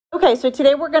Okay, so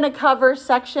today we're going to cover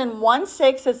section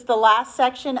 1-6. It's the last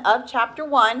section of chapter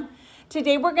 1.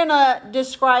 Today we're going to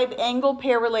describe angle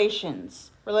pair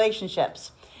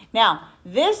relationships. Now,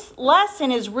 this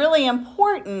lesson is really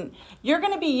important. You're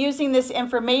going to be using this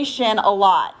information a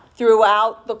lot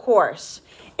throughout the course.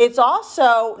 It's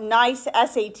also nice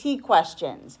SAT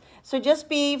questions. So just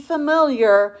be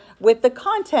familiar with the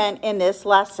content in this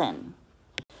lesson.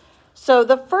 So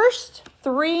the first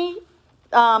three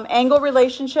angle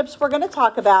relationships we're going to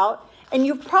talk about, and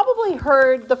you've probably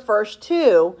heard the first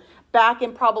two back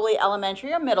in probably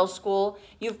elementary or middle school.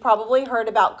 You've probably heard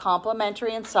about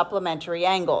complementary and supplementary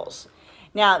angles.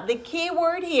 Now, the key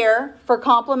word here for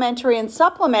complementary and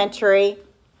supplementary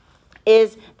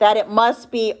is that it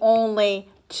must be only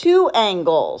two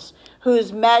angles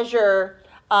whose measure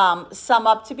sum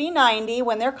up to be 90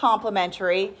 when they're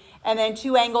complementary, and then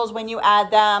two angles when you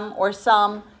add them or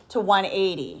sum to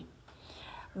 180.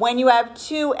 When you have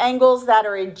two angles that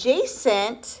are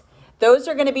adjacent, those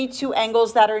are going to be two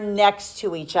angles that are next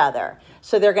to each other.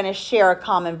 So they're going to share a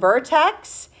common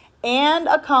vertex and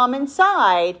a common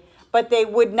side, but they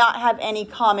would not have any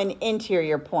common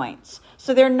interior points.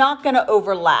 So they're not going to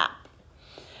overlap.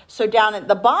 So down at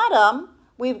the bottom,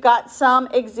 we've got some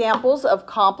examples of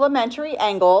complementary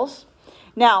angles.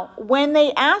 Now, when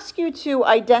they ask you to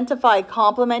identify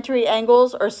complementary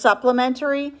angles or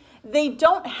supplementary, they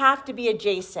don't have to be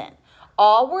adjacent.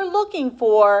 All we're looking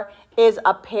for is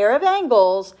a pair of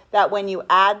angles that when you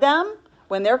add them,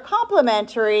 when they're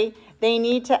complementary, they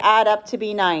need to add up to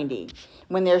be 90.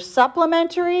 When they're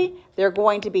supplementary, they're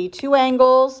going to be two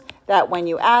angles that when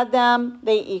you add them,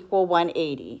 they equal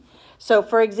 180. So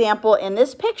for example, in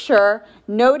this picture,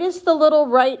 notice the little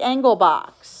right angle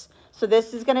box. So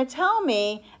this is going to tell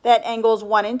me that angles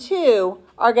 1 and 2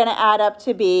 are going to add up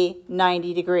to be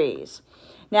 90 degrees.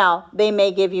 Now, they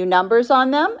may give you numbers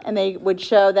on them, and they would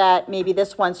show that maybe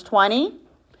this one's 20,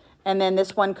 and then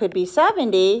this one could be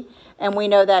 70, and we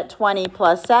know that 20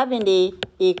 plus 70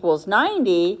 equals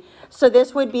 90. So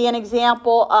this would be an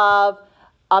example of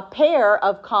a pair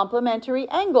of complementary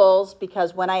angles,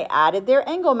 because when I added their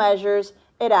angle measures,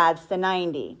 it adds to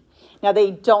 90. Now,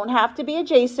 they don't have to be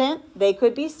adjacent. They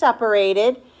could be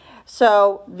separated.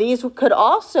 So these could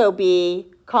also be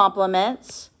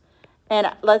complements. And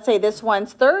let's say this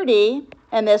one's 30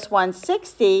 and this one's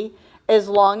 60, as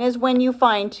long as when you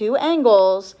find two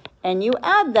angles and you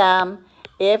add them,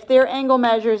 if their angle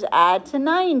measures add to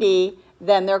 90,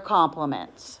 then they're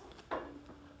complements.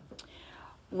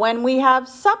 When we have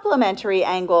supplementary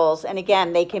angles, and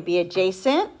again, they can be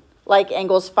adjacent, like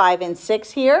angles 5 and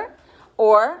 6 here,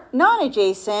 or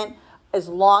non-adjacent, as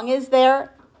long as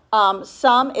their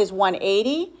sum is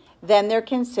 180, then they're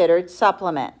considered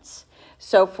supplements.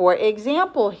 So for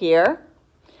example here,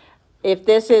 if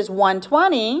this is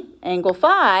 120, angle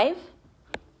 5,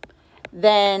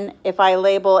 then if I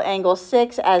label angle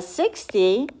 6 as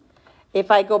 60,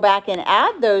 if I go back and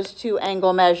add those two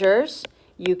angle measures,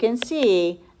 you can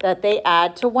see that they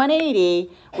add to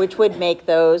 180, which would make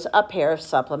those a pair of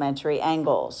supplementary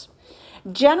angles.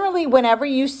 Generally, whenever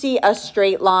you see a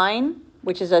straight line,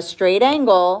 which is a straight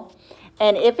angle,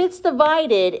 and if it's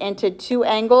divided into two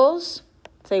angles,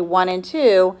 say 1 and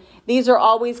 2, these are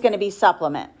always going to be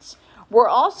supplements. We're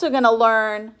also going to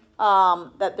learn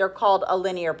that they're called a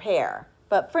linear pair.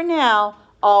 But for now,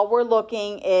 all we're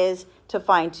looking is to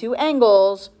find two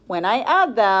angles. When I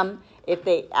add them, if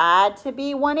they add to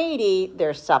be 180,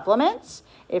 they're supplements.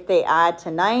 If they add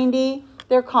to 90,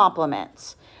 they're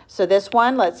complements. So this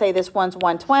one, let's say this one's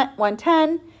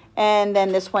 110, and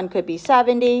then this one could be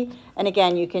 70. And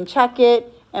again, you can check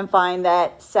it and find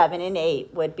that 7 and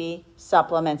 8 would be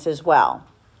supplements as well.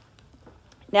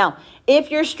 Now, if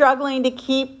you're struggling to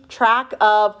keep track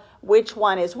of which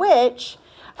one is which,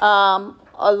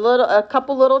 a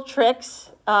couple little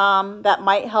tricks that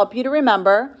might help you to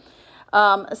remember.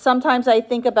 Sometimes I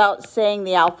think about saying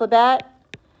the alphabet,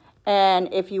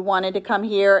 and if you wanted to come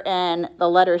here and the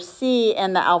letter C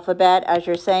in the alphabet as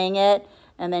you're saying it,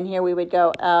 and then here we would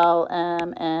go L,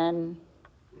 M, N,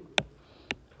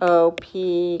 O,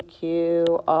 P,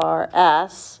 Q, R,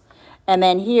 S. And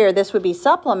then here, this would be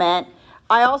supplement.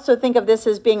 I also think of this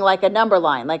as being like a number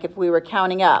line. Like if we were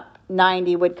counting up,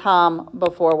 90 would come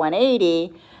before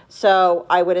 180. So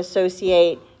I would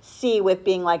associate C with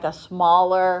being like a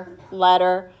smaller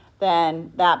letter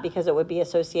than that, because it would be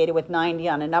associated with 90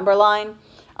 on a number line.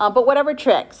 But whatever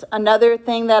tricks. Another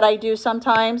thing that I do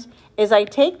sometimes is I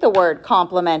take the word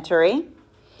complementary.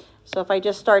 So if I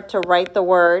just start to write the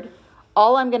word,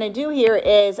 all I'm going to do here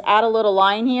is add a little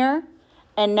line here,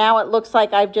 and now it looks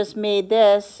like I've just made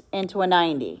this into a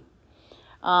 90.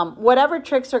 Whatever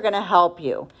tricks are going to help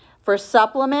you. For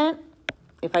supplement,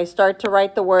 if I start to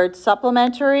write the word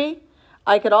supplementary,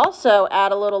 I could also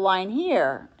add a little line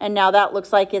here, and now that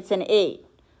looks like it's an 8.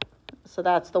 So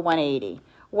that's the 180.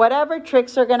 Whatever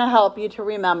tricks are going to help you to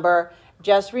remember,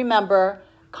 just remember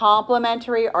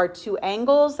complementary are 2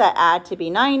 angles that add to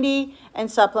be 90, and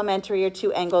supplementary are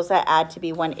 2 angles that add to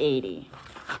be 180.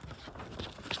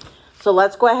 So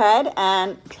let's go ahead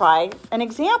and try an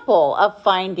example of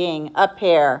finding a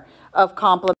pair of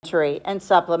complementary and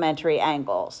supplementary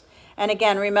angles. And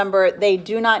again, remember, they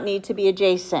do not need to be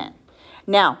adjacent.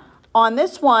 Now, on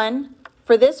this one,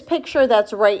 for this picture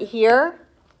that's right here,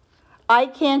 I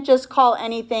can't just call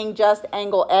anything just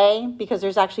angle A because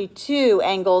there's actually 2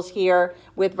 angles here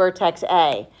with vertex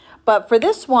A. But for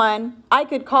this one, I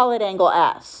could call it angle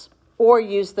S or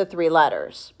use the 3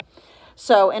 letters.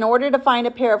 So in order to find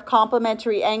a pair of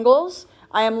complementary angles,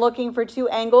 I am looking for 2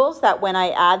 angles that when I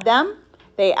add them,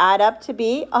 they add up to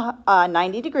be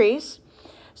 90 degrees.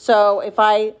 So if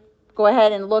I go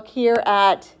ahead and look here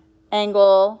at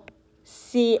angle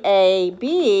CAB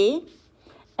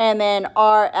and then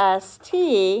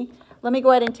RST, let me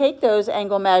go ahead and take those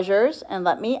angle measures and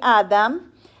let me add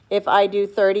them. If I do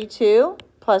 32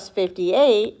 plus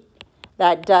 58,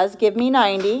 that does give me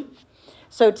 90.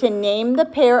 So to name the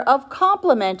pair of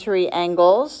complementary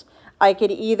angles, I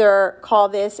could either call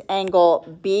this angle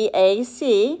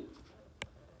BAC,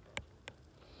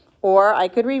 or I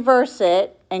could reverse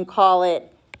it and call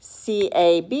it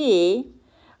CAB,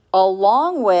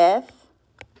 along with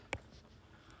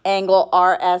angle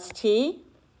RST,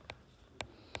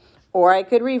 or I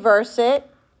could reverse it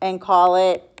and call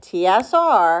it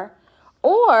TSR,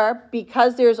 or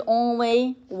because there's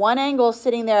only one angle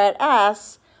sitting there at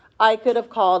S, I could have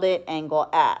called it angle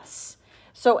S.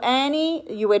 So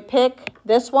you would pick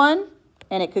this one,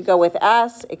 and it could go with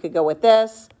S, it could go with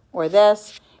this, or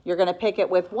this. You're going to pick it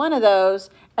with one of those,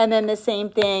 and then the same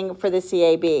thing for the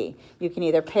CAB. You can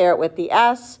either pair it with the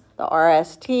S, the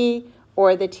RST,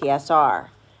 or the TSR.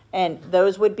 And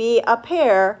those would be a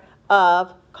pair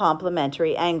of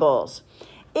complementary angles.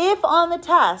 If on the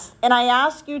test, and I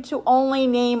ask you to only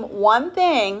name one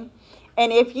thing,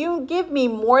 and if you give me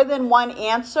more than one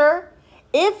answer,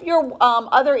 if your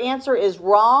other answer is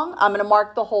wrong, I'm going to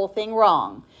mark the whole thing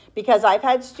wrong. Because I've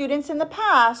had students in the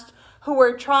past who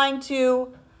were trying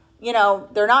to,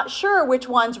 they're not sure which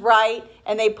one's right,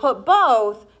 and they put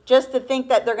both just to think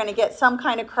that they're going to get some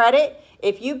kind of credit.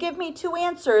 If you give me 2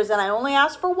 answers and I only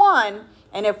ask for one,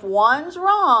 and if one's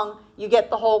wrong, you get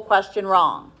the whole question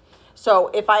wrong. So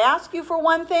if I ask you for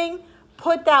one thing,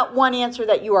 put that one answer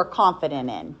that you are confident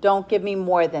in. Don't give me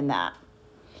more than that.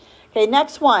 Okay,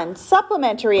 next one,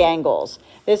 supplementary angles.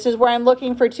 This is where I'm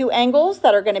looking for 2 angles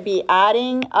that are going to be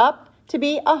adding up to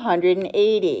be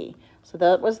 180. So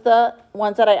that was the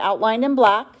ones that I outlined in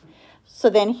black. So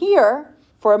then here,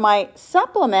 for my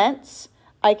supplements,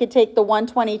 I could take the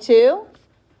 122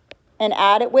 and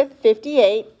add it with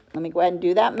 58. Let me go ahead and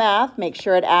do that math. Make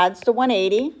sure it adds to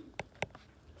 180.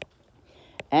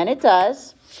 And it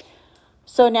does.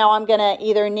 So now I'm going to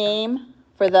either name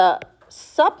for the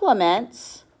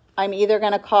supplements, I'm either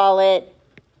going to call it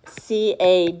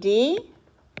CAD,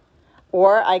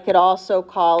 or I could also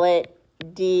call it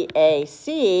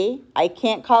DAC. I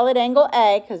can't call it angle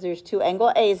A because there's 2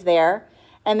 angle A's there.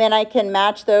 And then I can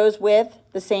match those with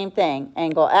the same thing,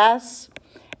 angle S,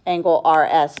 angle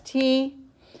RST,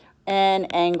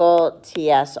 and angle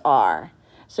TSR.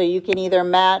 So you can either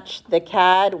match the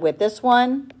CAD with this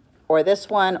one, or this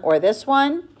one, or this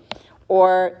one,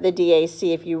 or the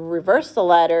DAC if you reverse the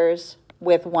letters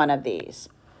with one of these.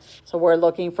 So we're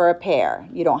looking for a pair.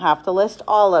 You don't have to list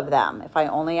all of them if I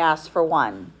only ask for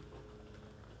one.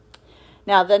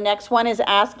 Now the next one is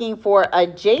asking for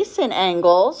adjacent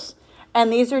angles,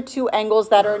 and these are 2 angles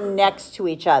that are next to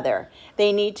each other.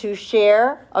 They need to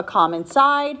share a common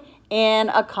side and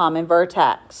a common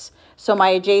vertex. So my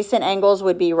adjacent angles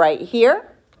would be right here.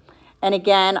 And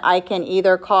again, I can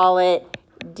either call it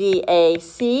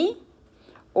DAC,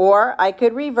 or I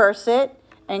could reverse it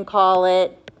and call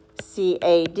it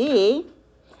CAD.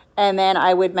 And then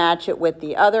I would match it with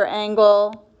the other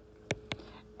angle.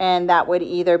 And that would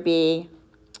either be,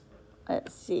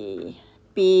 let's see,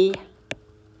 BAC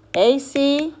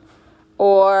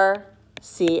or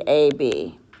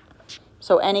CAB.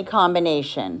 So any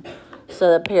combination.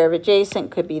 So the pair of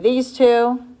adjacent could be these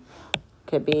 2,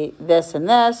 could be this and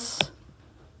this,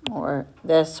 or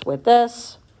this with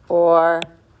this, or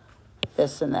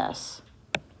this and this.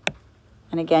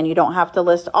 And again, you don't have to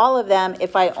list all of them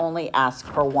if I only ask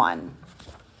for one.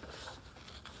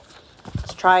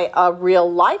 Let's try a real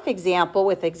life example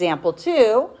with example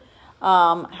 2,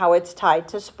 how it's tied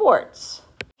to sports.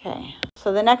 Okay,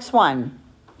 So the next one,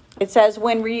 it says,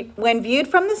 when viewed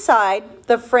from the side,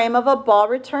 the frame of a ball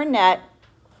return net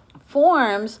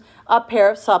forms a pair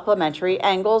of supplementary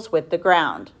angles with the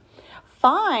ground.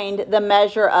 Find the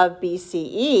measure of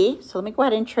BCE. So let me go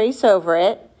ahead and trace over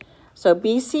it. So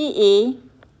BCE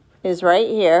is right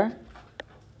here.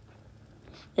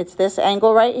 It's this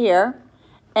angle right here.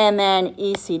 And then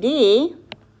ECD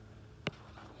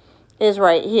is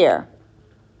right here.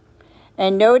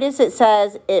 And notice it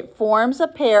says it forms a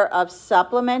pair of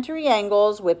supplementary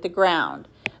angles with the ground.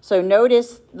 So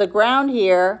notice the ground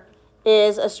here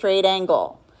is a straight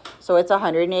angle. So it's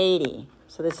 180.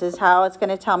 So this is how it's going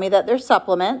to tell me that they're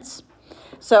supplements.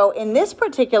 So in this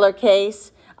particular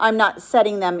case, I'm not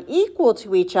setting them equal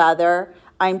to each other.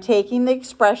 I'm taking the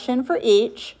expression for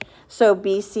each. So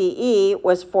BCE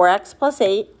was 4x plus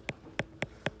 8.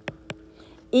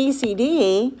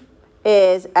 ECD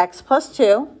is x plus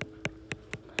 2.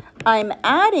 I'm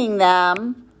adding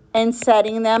them and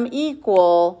setting them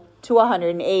equal to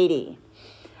 180.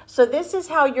 So this is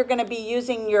how you're going to be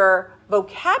using your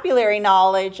vocabulary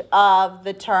knowledge of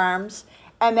the terms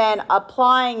and then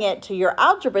applying it to your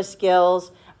algebra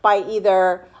skills by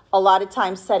either a lot of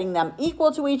times setting them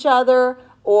equal to each other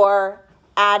or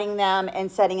adding them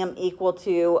and setting them equal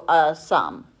to a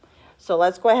sum. So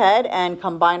let's go ahead and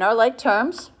combine our like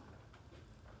terms.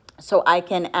 So I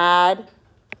can add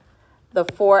the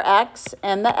 4x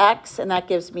and the x, and that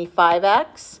gives me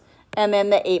 5x. And then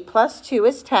the 8 plus 2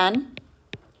 is 10.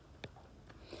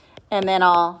 And then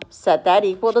I'll set that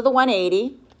equal to the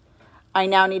 180. I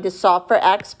now need to solve for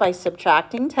x by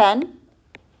subtracting 10.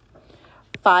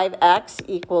 5x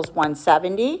equals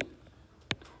 170.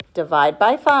 Divide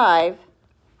by 5.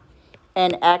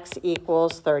 And x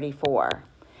equals 34.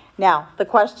 Now, the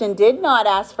question did not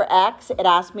ask for x. It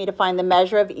asked me to find the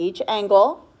measure of each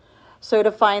angle. So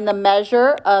to find the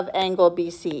measure of angle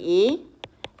BCE,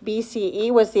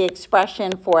 BCE was the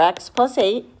expression 4x plus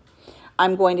 8.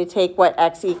 I'm going to take what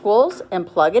x equals and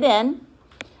plug it in.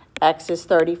 X is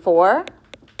 34.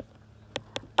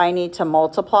 I need to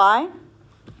multiply.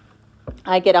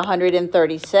 I get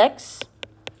 136.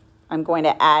 I'm going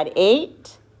to add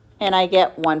 8, and I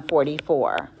get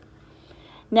 144.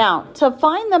 Now, to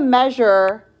find the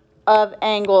measure of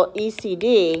angle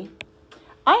ECD,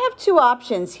 I have two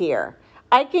options here.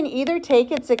 I can either take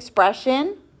its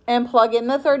expression and plug in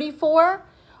the 34,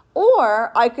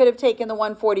 or I could have taken the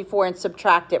 144 and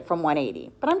subtract it from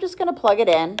 180. But I'm just going to plug it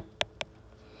in,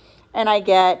 and I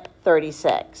get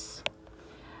 36.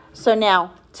 So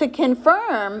now, to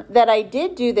confirm that I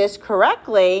did do this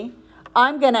correctly,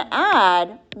 I'm going to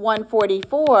add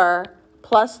 144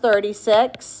 plus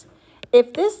 36.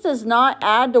 If this does not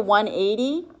add to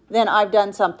 180, then I've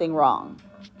done something wrong.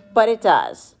 But it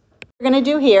does. What we're going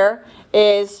to do here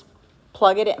is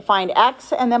plug it in, find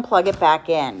x, and then plug it back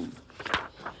in.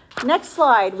 Next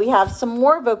slide, we have some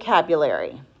more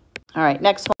vocabulary. All right,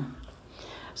 next one.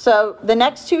 So the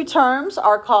next two terms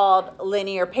are called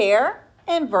linear pair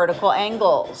and vertical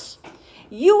angles.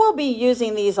 You will be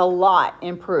using these a lot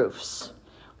in proofs,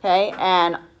 okay,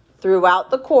 and throughout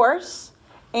the course,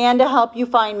 and to help you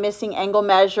find missing angle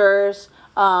measures,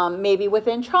 maybe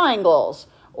within triangles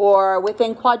or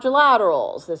within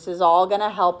quadrilaterals. This is all going to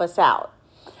help us out.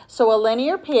 So a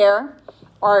linear pair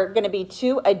are going to be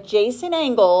two adjacent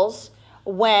angles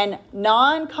when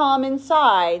non-common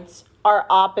sides are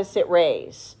opposite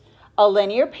rays. A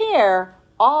linear pair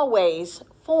always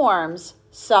forms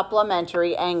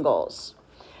supplementary angles.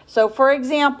 So for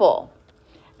example,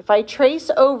 if I trace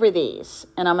over these,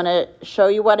 and I'm going to show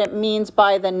you what it means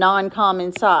by the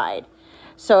non-common side.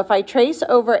 So if I trace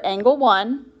over angle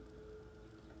 1,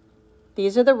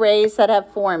 these are the rays that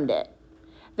have formed it.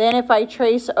 Then if I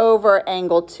trace over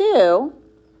angle 2,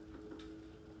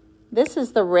 this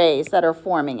is the rays that are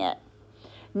forming it.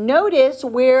 Notice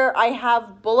where I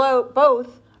have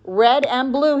both red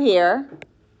and blue here,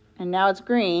 and now it's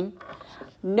green.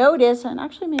 Notice, and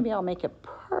actually maybe I'll make it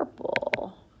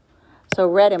purple. So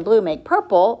red and blue make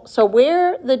purple. So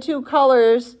where the two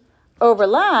colors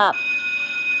overlap,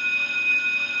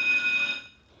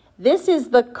 this is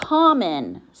the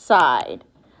common side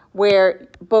where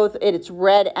both it's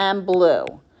red and blue.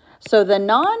 So the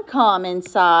non-common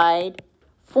side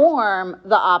form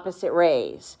the opposite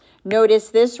rays. Notice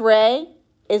this ray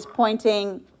is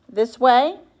pointing this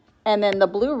way, and then the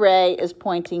blue ray is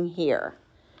pointing here.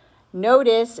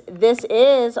 Notice this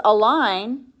is a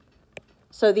line,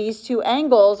 so these two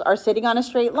angles are sitting on a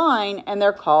straight line, and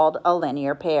they're called a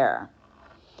linear pair.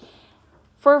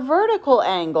 For vertical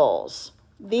angles,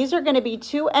 these are going to be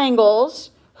two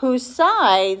angles whose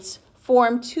sides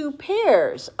form two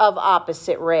pairs of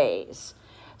opposite rays.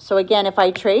 So again, if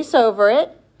I trace over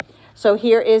it, so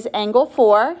here is angle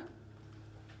 4.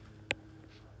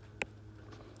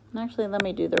 And actually, let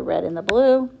me do the red and the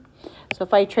blue. So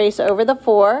if I trace over the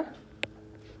 4,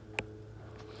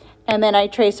 and then I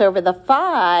trace over the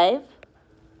 5,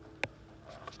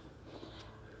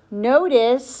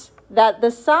 notice that the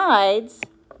sides,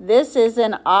 this is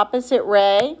an opposite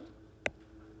ray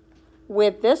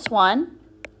with this one.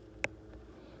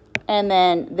 And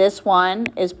then this one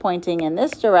is pointing in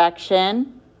this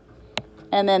direction,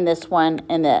 and then this one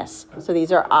in this. So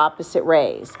these are opposite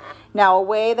rays. Now, a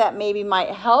way that maybe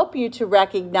might help you to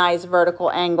recognize vertical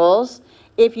angles,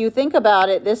 if you think about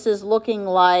it, this is looking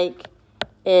like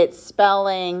it's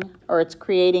spelling or it's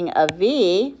creating a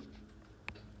V.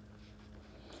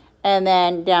 And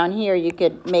then down here, you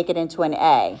could make it into an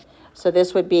A. So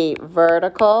this would be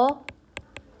vertical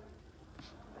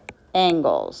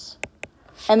angles.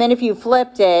 And then if you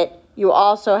flipped it, you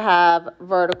also have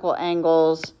vertical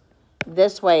angles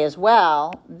this way as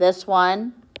well, this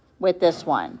one with this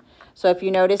one. So if you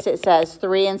notice, it says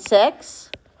 3 and 6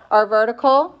 are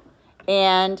vertical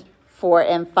and 4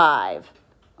 and 5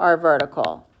 are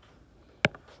vertical.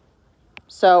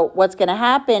 So what's going to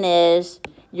happen is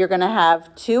you're going to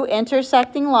have 2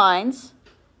 intersecting lines.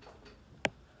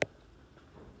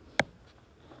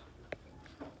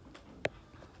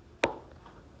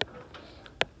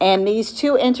 And these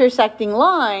 2 intersecting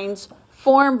lines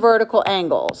form vertical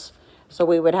angles. So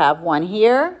we would have one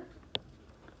here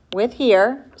with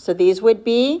here. So these would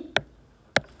be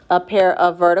a pair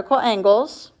of vertical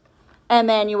angles. And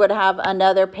then you would have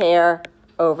another pair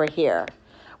over here.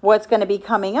 What's going to be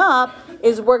coming up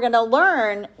is we're going to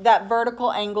learn that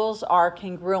vertical angles are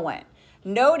congruent.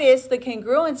 Notice the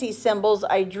congruency symbols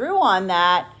I drew on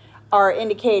that are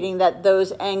indicating that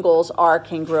those angles are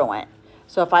congruent.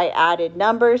 So if I added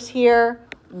numbers here,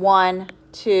 1,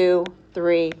 2,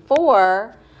 3,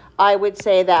 4, I would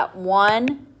say that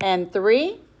 1 and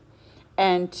 3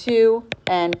 and 2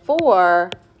 and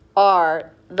 4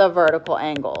 are the vertical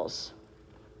angles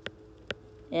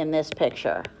in this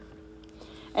picture.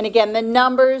 And again, the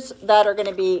numbers that are going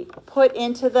to be put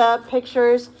into the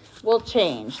pictures will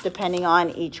change depending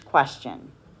on each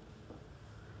question.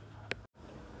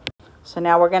 So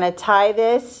now we're going to tie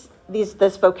this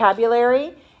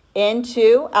vocabulary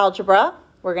into algebra.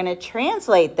 We're going to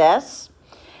translate this.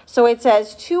 So it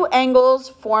says 2 angles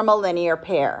form a linear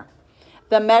pair.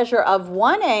 The measure of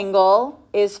one angle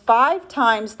is 5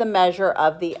 times the measure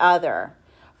of the other.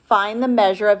 Find the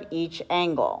measure of each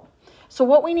angle. So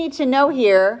what we need to know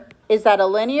here is that a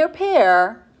linear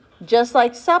pair, just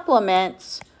like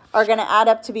supplements, are going to add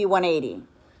up to be 180.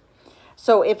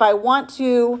 So if I want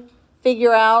to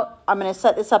figure out, I'm going to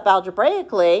set this up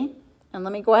algebraically, and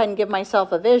let me go ahead and give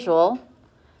myself a visual.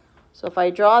 So if I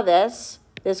draw this,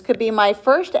 this could be my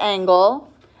first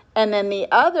angle, and then the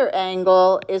other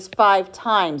angle is 5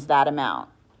 times that amount.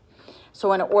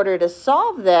 So in order to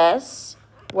solve this,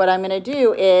 what I'm going to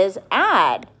do is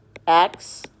add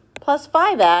x plus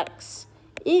 5x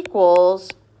equals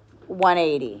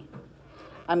 180.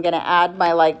 I'm going to add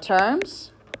my like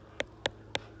terms,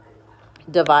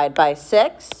 divide by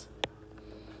 6,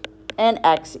 and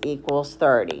x equals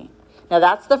 30. Now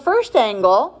that's the first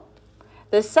angle.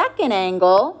 The second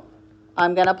angle,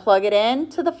 I'm going to plug it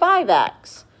into the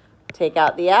 5x. Take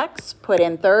out the x, put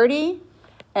in 30,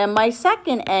 and my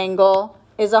second angle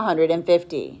is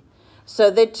 150. So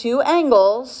the 2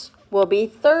 angles will be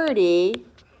 30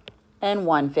 and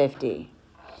 150.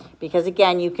 Because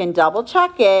again, you can double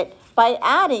check it by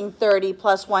adding 30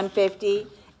 plus 150.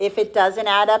 If it doesn't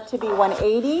add up to be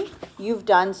 180, you've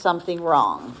done something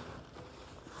wrong.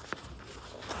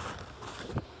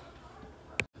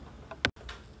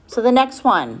 So the next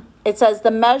one, it says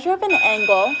the measure of an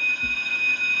angle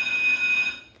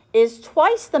is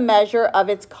twice the measure of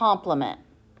its complement.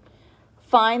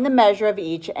 Find the measure of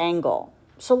each angle.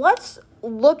 So let's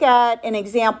look at an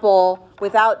example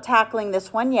without tackling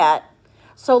this one yet.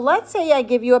 So let's say I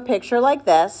give you a picture like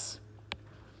this,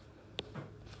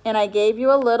 and I gave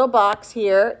you a little box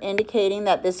here indicating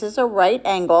that this is a right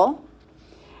angle.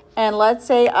 And let's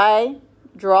say I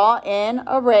draw in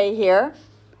a ray here,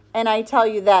 and I tell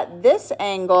you that this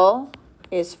angle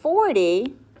is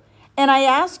 40, and I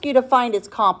ask you to find its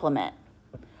complement.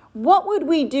 What would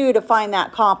we do to find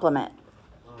that complement?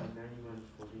 90 minus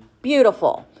 40.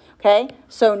 Beautiful. Okay,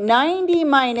 so 90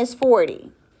 minus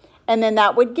 40, and then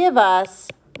that would give us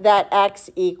that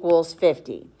x equals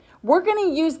 50. We're going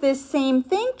to use this same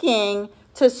thinking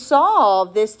to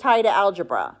solve this tie to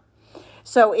algebra.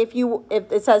 So if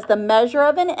it says the measure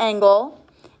of an angle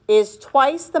is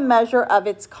twice the measure of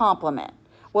its complement.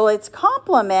 Well, its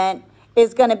complement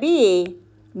is going to be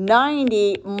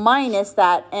 90 minus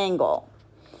that angle.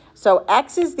 So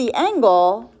x is the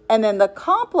angle, and then the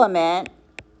complement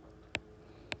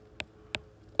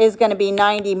is going to be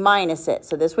 90 minus it.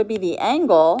 So this would be the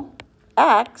angle,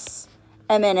 x,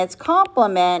 and then its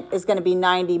complement is going to be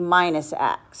 90 minus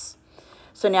x.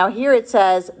 So now here it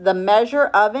says the measure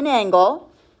of an angle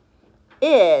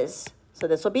is, so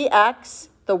this will be x,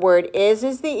 the word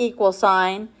is the equal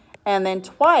sign, and then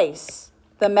twice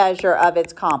the measure of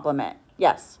its complement.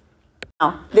 Yes.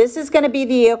 Now, this is going to be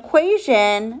the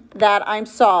equation that I'm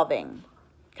solving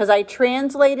because I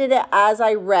translated it as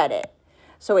I read it.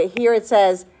 So here it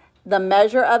says the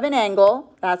measure of an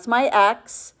angle, that's my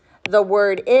x. The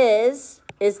word is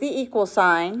the equal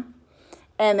sign.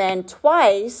 And then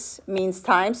twice means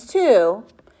times 2.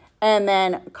 And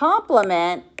then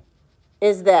complement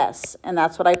is this. And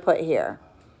that's what I put here.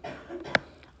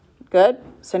 Good.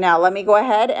 So now let me go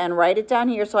ahead and write it down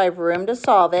here so I have room to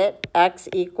solve it. X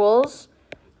equals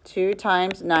 2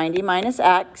 times 90 minus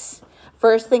x.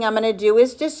 First thing I'm going to do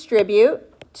is distribute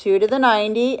 2 to the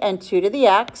 90 and 2 to the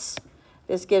x.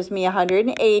 This gives me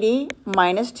 180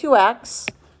 minus 2x.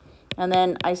 And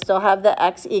then I still have the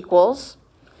x equals.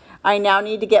 I now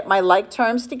need to get my like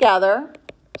terms together.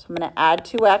 So I'm going to add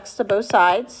 2x to both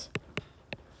sides.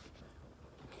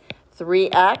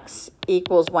 3x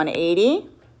equals 180.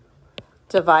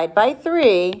 Divide by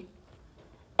 3.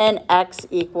 And x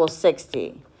equals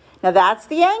 60. Now that's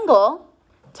the angle.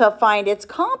 To find its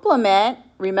complement,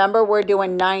 remember we're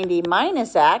doing 90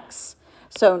 minus x.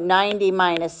 So 90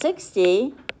 minus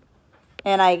 60.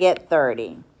 And I get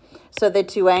 30. So the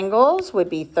two angles would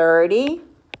be 30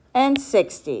 and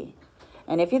 60.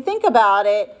 And if you think about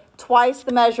it, twice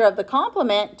the measure of the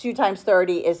complement, 2 times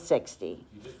 30 is 60.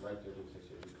 You just write 30 and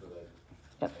 60, you put like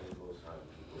Yep. angles,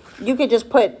 You could just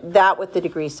put that with the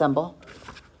degree symbol.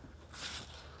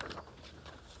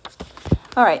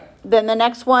 All right, then the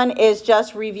next one is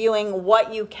just reviewing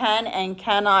what you can and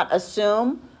cannot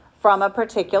assume from a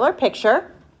particular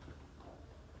picture.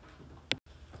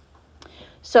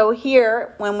 So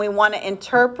here, when we want to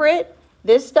interpret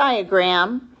this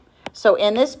diagram, so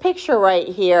in this picture right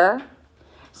here,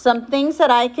 some things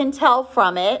that I can tell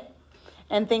from it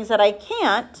and things that I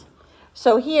can't.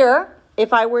 So here,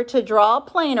 if I were to draw a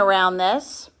plane around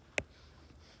this,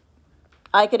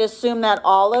 I could assume that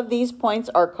all of these points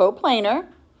are coplanar.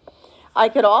 I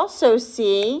could also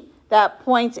see that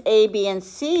points A, B, and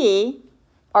C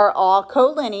are all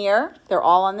collinear. They're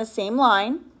all on the same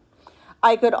line.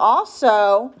 I could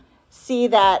also see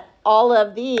that all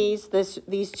of these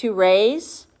two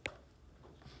rays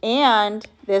and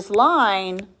this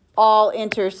line all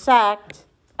intersect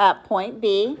at point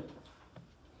B.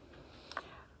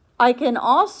 I can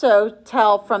also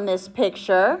tell from this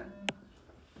picture,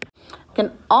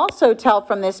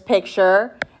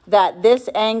 that this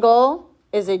angle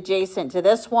is adjacent to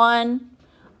this one,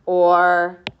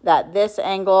 or that this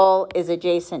angle is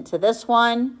adjacent to this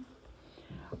one.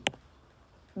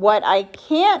 What I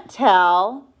can't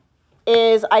tell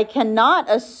is I cannot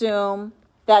assume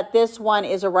that this one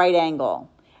is a right angle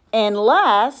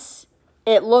unless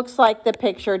it looks like the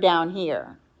picture down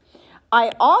here.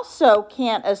 I also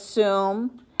can't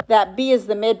assume that B is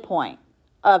the midpoint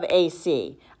of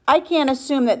AC. I can't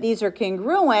assume that these are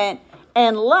congruent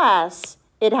unless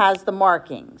it has the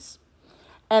markings.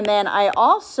 And then I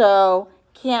also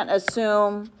can't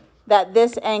assume that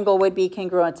this angle would be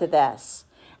congruent to this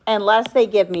unless they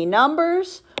give me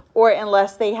numbers or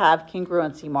unless they have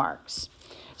congruency marks.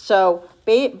 So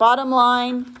bottom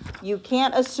line, you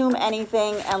can't assume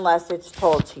anything unless it's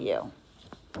told to you.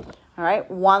 All right,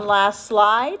 one last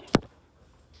slide.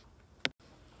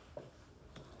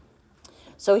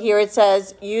 So here it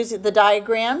says, use the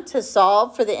diagram to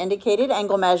solve for the indicated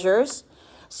angle measures.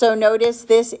 So notice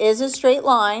this is a straight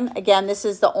line. Again, this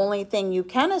is the only thing you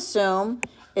can assume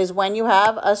is when you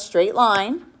have a straight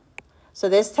line. So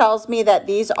this tells me that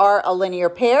these are a linear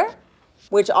pair,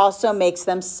 which also makes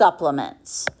them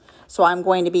supplements. So I'm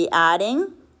going to be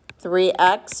adding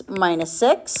 3x minus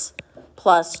 6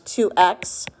 plus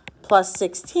 2x plus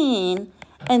 16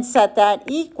 and set that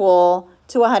equal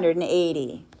to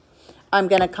 180. I'm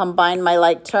going to combine my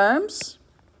like terms.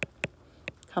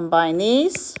 Combine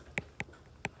these.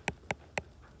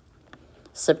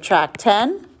 Subtract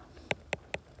 10.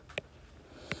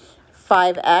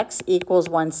 5x equals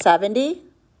 170.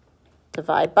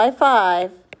 Divide by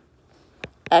 5.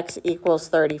 X equals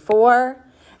 34.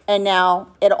 And now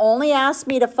it only asks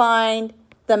me to find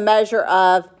the measure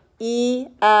of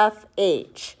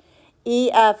EFH.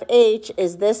 EFH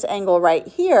is this angle right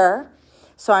here.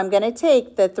 So I'm going to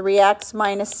take the 3x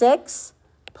minus 6,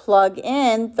 plug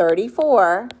in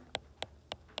 34,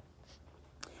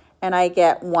 and I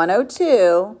get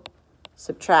 102,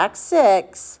 subtract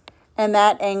 6, and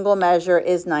that angle measure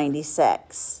is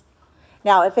 96.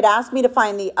 Now, if it asked me to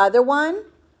find the other one,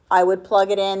 I would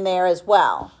plug it in there as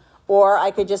well, or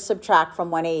I could just subtract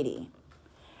from 180.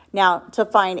 Now, to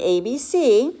find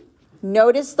ABC,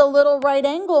 notice the little right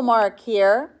angle mark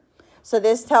here. So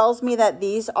this tells me that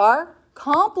these are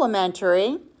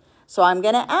complementary. So I'm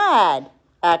going to add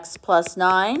x plus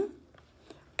 9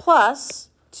 plus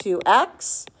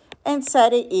 2x and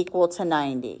set it equal to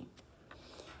 90.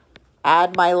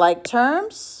 Add my like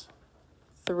terms.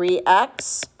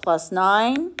 3x plus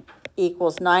 9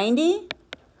 equals 90.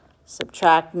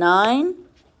 Subtract 9.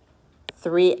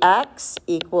 3x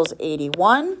equals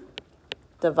 81.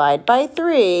 Divide by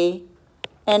 3,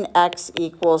 and x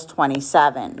equals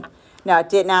 27. Now, it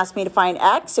didn't ask me to find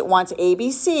x. It wants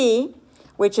ABC,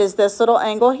 which is this little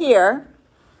angle here.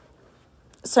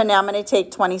 So now I'm going to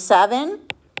take 27,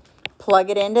 plug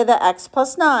it into the x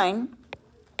plus 9.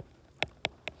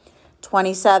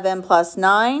 27 plus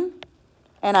 9,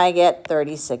 and I get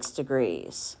 36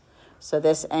 degrees. So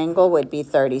this angle would be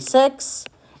 36.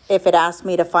 If it asked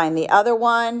me to find the other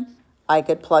one, I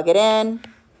could plug it in.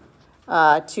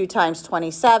 2 times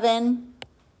 27,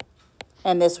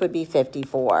 and this would be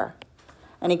 54.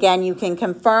 And again, you can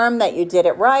confirm that you did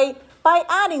it right by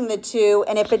adding the 2,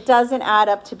 and if it doesn't add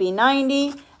up to be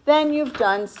 90, then you've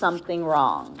done something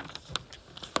wrong.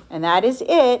 And that is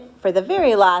it for the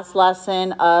very last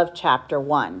lesson of Chapter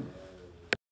 1.